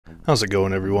How's it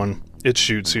going, everyone? It's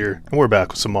Shoots here, and we're back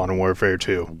with some Modern Warfare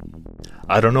 2.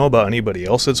 I don't know about anybody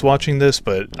else that's watching this,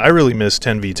 but I really miss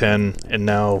 10v10, and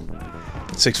now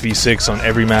 6v6 on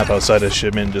every map outside of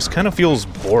Shipment just kind of feels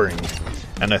boring.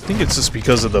 And I think it's just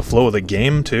because of the flow of the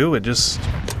game, too.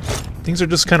 Things are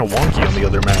just kind of wonky on the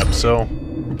other maps, so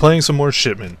we're playing some more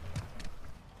Shipment.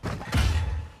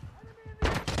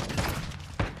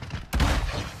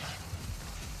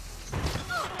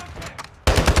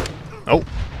 Oh,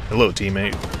 hello,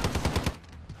 teammate.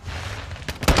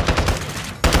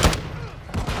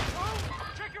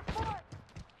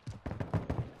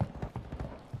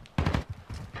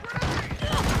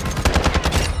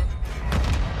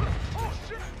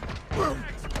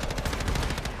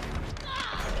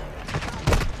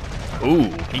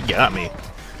 Ooh, he got me.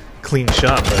 Clean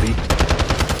shot, buddy.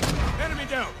 Enemy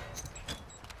down.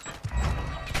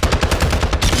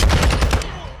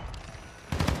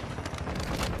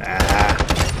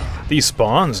 Ah, these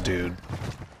spawns, dude.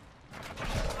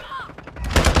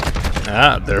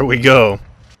 Ah, there we go.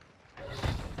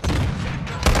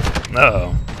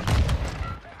 Uh-oh.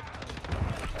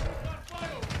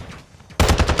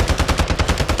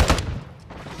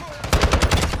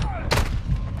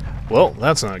 Well,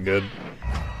 that's not good.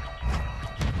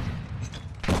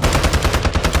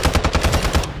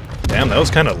 Damn, that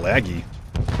was kind of laggy.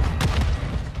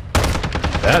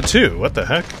 That too, what the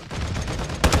heck?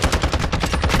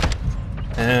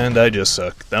 And I just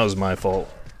suck. That was my fault.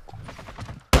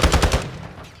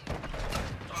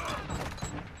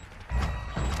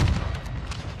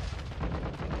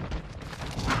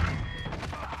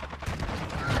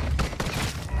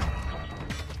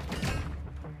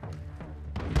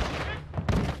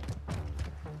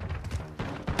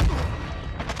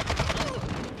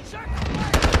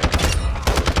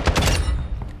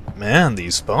 Man,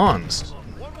 these spawns.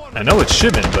 I know it's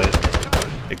Shipment, but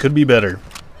it could be better.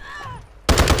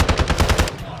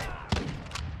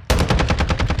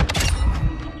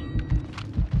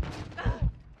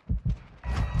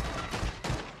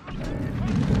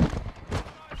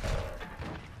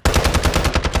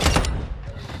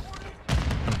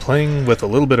 I'm playing with a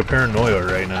little bit of paranoia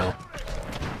right now,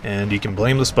 and you can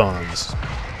blame the spawns.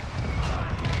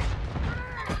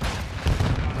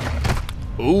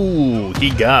 Ooh, he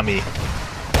got me.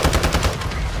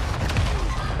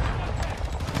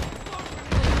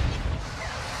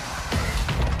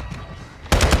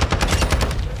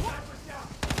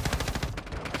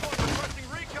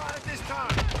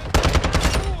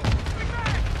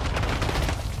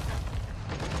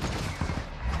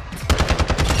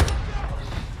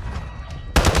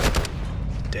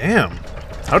 Damn,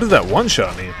 how did that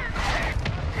one-shot me?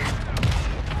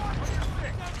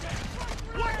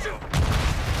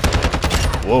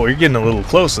 Whoa, you're getting a little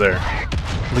close there.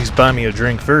 At least buy me a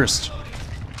drink first.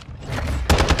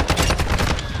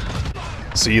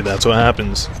 See, that's what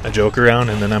happens. I joke around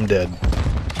and then I'm dead.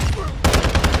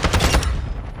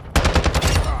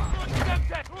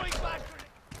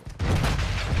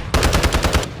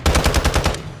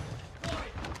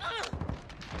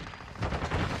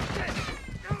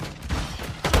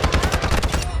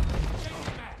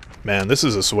 Man, this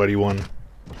is a sweaty one.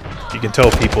 You can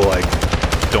tell people like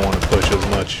don't want to push as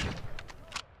much.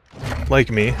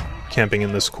 Like me, camping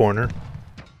in this corner.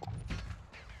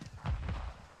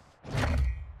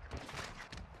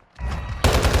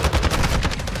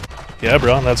 Yeah,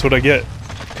 bro, that's what I get.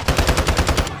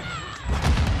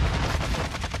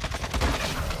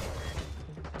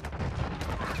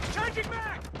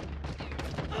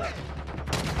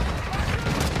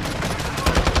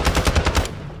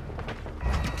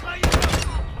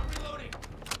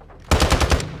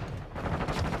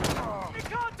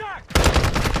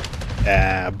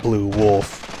 Ah, blue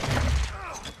wolf.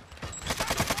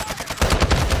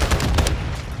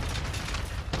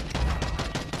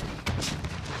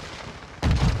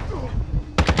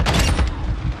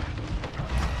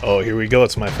 Oh, here we go.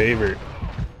 It's my favorite.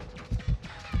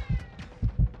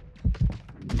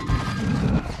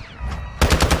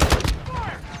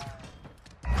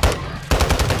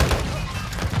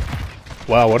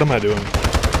 Wow, what am I doing?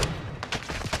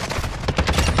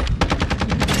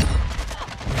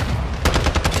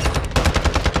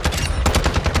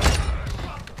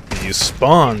 These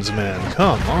spawns, man,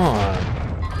 come on.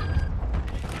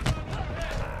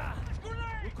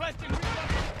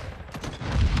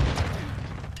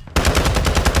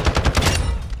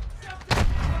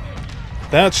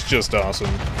 That's just awesome.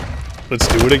 Let's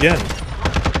do it again.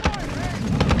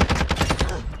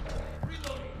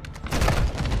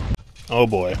 Oh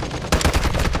boy.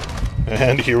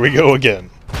 And here we go again.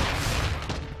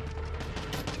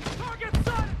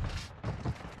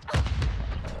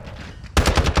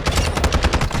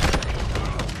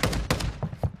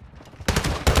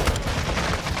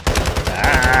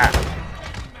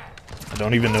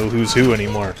 don't even know who's who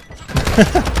anymore.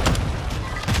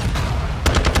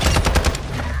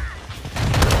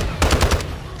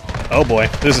 Oh boy,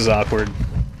 this is awkward.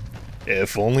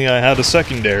 If only I had a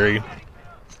secondary.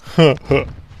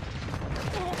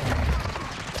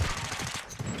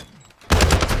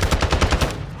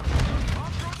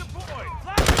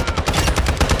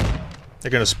 They're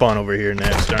gonna spawn over here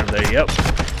next, aren't they? Yep.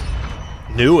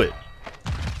 Knew it.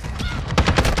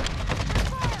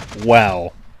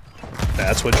 Wow.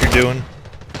 That's what you're doing?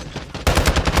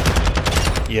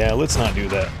 Yeah, let's not do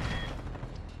that.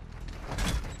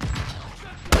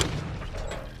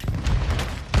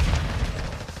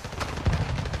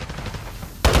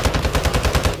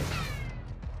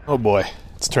 Oh boy,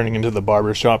 it's turning into the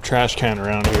barbershop trash can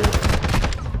around here.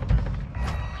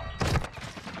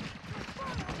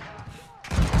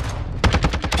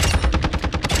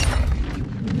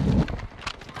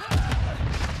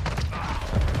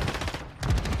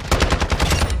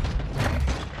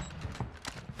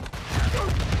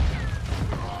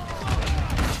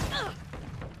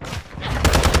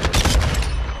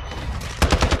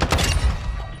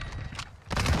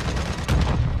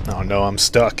 Oh no, I'm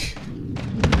stuck.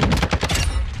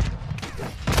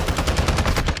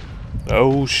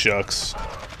 Oh, shucks.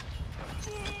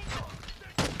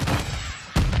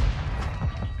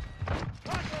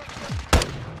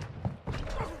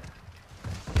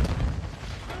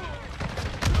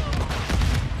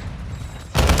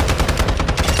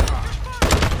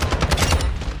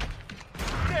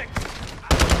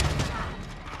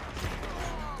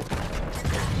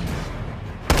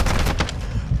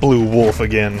 Blue Wolf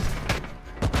again.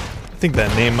 I think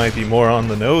that name might be more on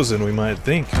the nose than we might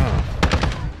think, huh?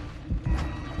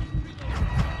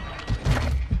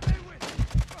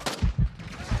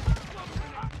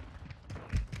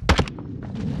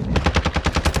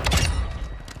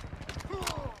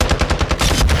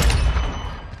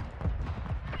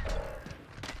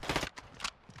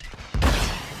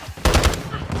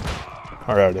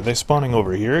 Alright, are they spawning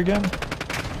over here again?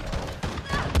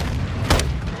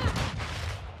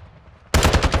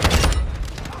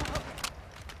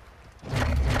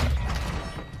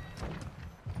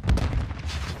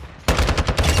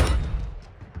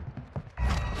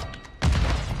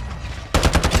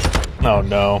 Oh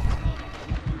no.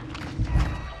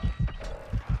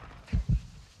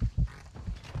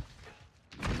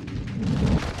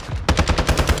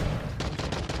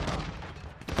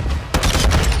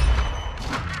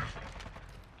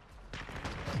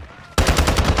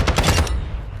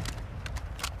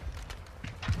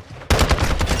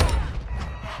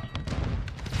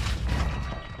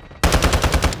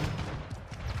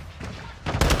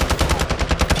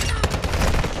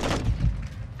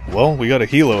 Well, we got a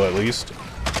helo at least.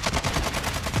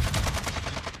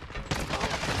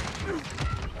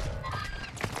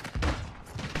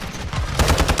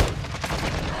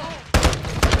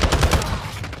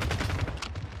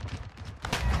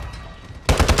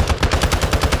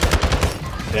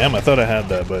 Damn, I thought I had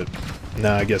that, but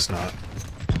nah, I guess not.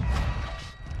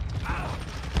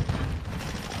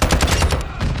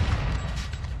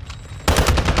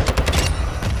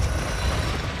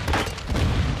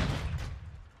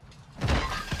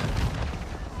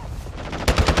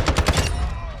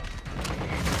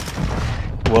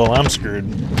 Well, I'm screwed.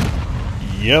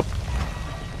 Yep.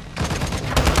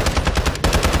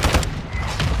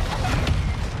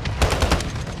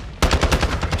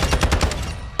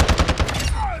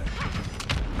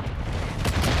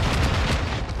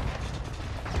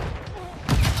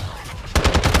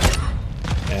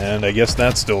 And I guess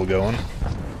that's still going.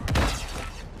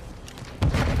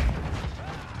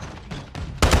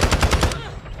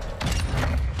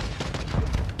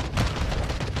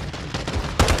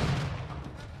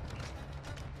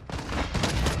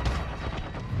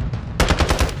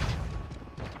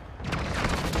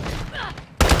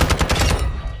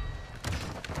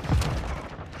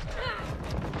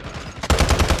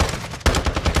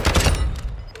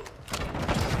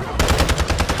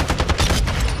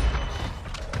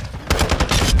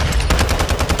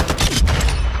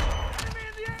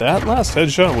 That last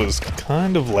headshot was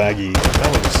kind of laggy.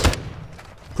 That was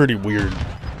pretty weird.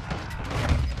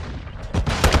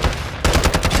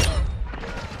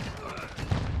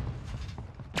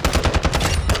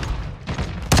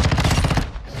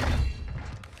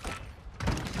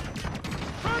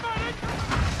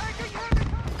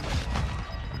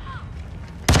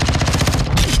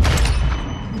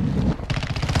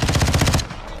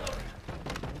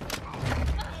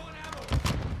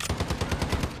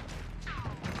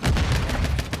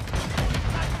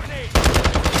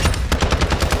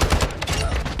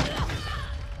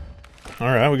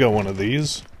 Alright, we got one of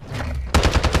these.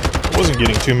 Wasn't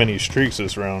getting too many streaks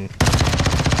this round.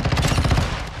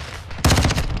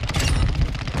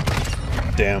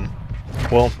 Damn.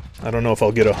 Well, I don't know if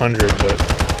I'll get 100, but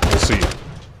we'll see.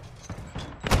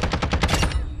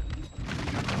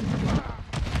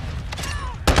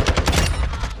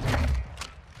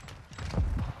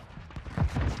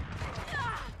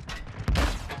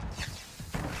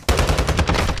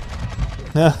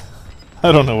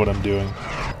 I don't know what I'm doing.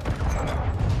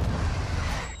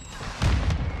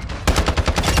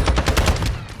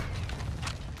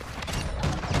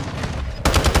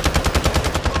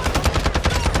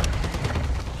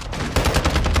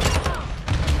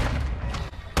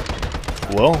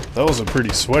 Well, that was a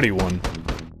pretty sweaty one.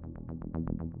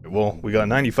 Well, we got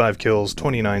 95 kills,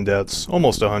 29 deaths,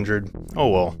 almost 100. Oh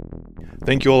well.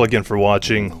 Thank you all again for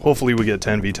watching. Hopefully we get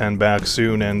 10v10 back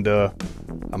soon, and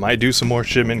I might do some more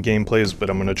Shipment gameplays,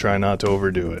 but I'm gonna try not to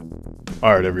overdo it.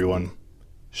 Alright everyone.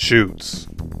 Shoots.